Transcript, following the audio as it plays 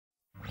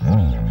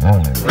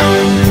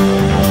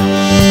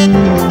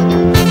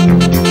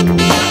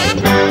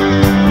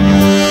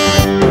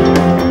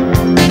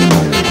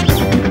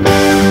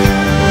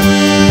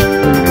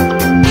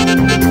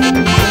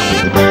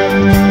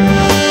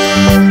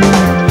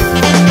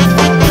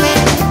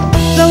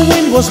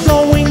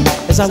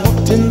As I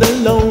walked in the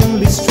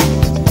lonely street,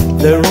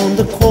 there on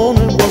the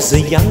corner was a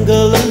young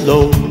girl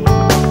alone.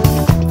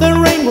 The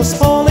rain was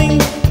falling,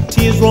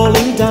 tears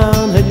rolling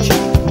down her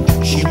cheek.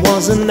 She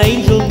was an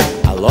angel,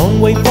 a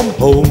long way from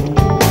home.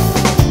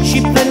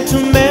 She planned to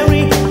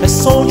marry a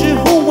soldier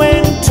who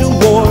went to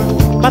war,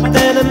 but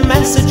then a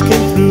message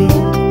came through.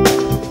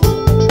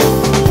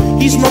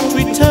 He's not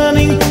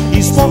returning,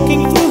 he's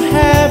walking through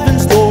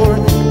heaven's door.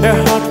 Her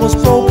heart was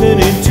broken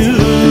in two.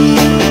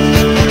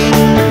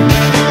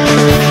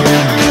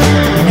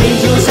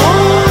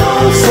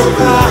 So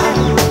cry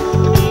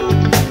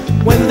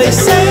when they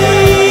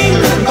say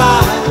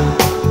goodbye.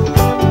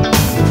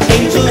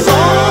 Angels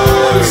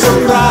also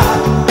cry.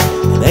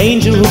 An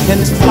angel who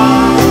can't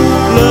fly,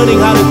 learning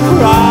how to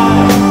cry.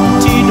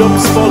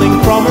 Teardrops falling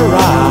from her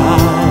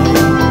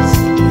eyes.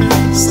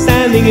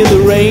 Standing in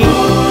the rain,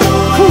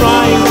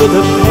 crying with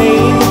her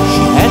pain.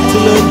 She had to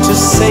learn to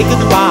say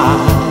goodbye.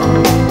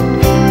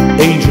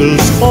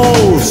 Angels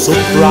also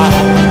cry,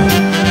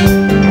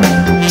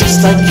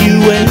 just like you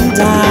and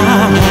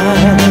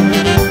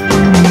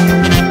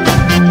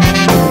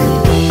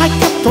I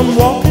kept on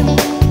walking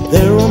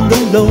there on the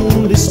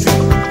lonely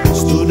street.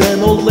 Stood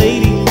an old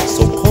lady,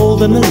 so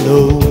cold and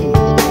alone.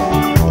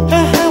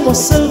 Her hair was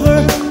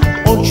silver,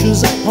 old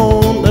shoes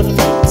upon her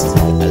feet.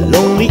 A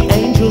lonely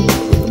angel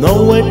with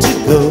nowhere to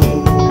go.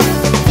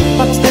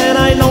 But then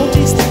I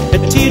noticed a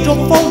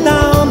teardrop fall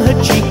down her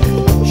cheek.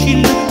 She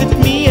looked at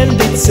me and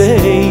did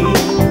say,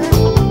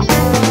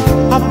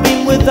 I've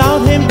been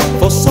without him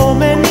for so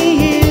many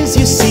years,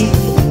 you see,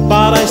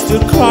 but I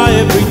still cry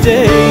every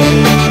day.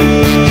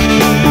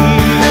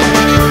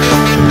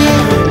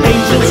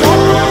 Angels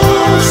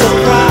also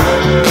cry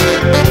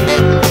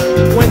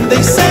when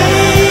they say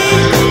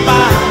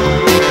goodbye.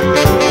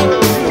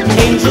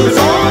 Angels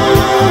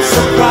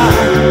also cry.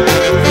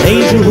 An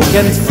angel who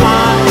can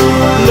fly,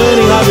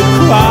 learning how to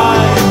cry.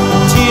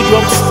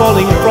 Teardrops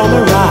falling from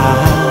her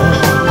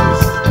eyes.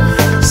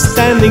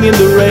 Standing in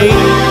the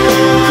rain,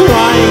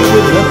 crying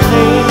with her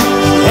pain.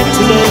 She had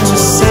to learn to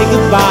say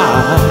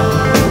goodbye.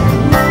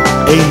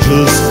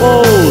 Angels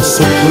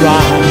also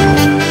cry,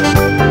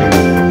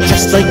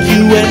 just like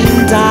you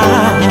and I.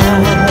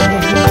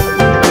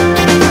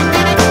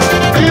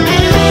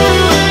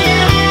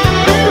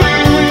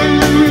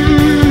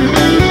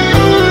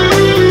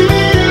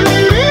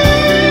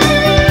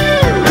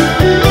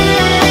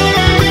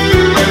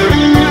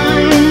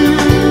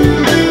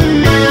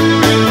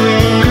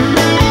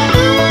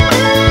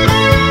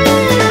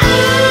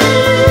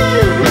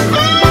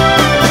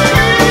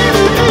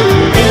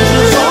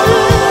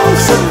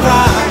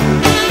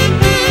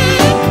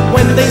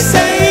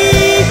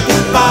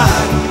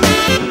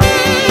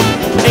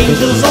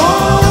 Angels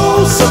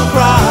also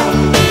cry.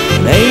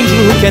 An angel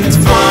who can't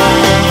fly,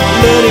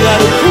 learning how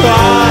to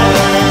cry.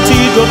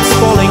 Teardrops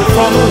falling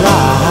from her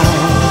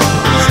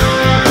eyes.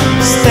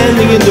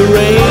 Standing in the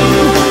rain,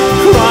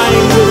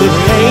 crying with the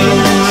pain.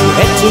 She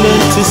had to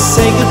learn to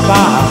say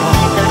goodbye.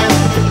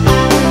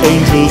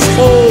 Angels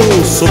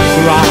also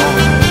cry,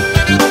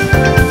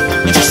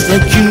 just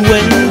like you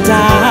and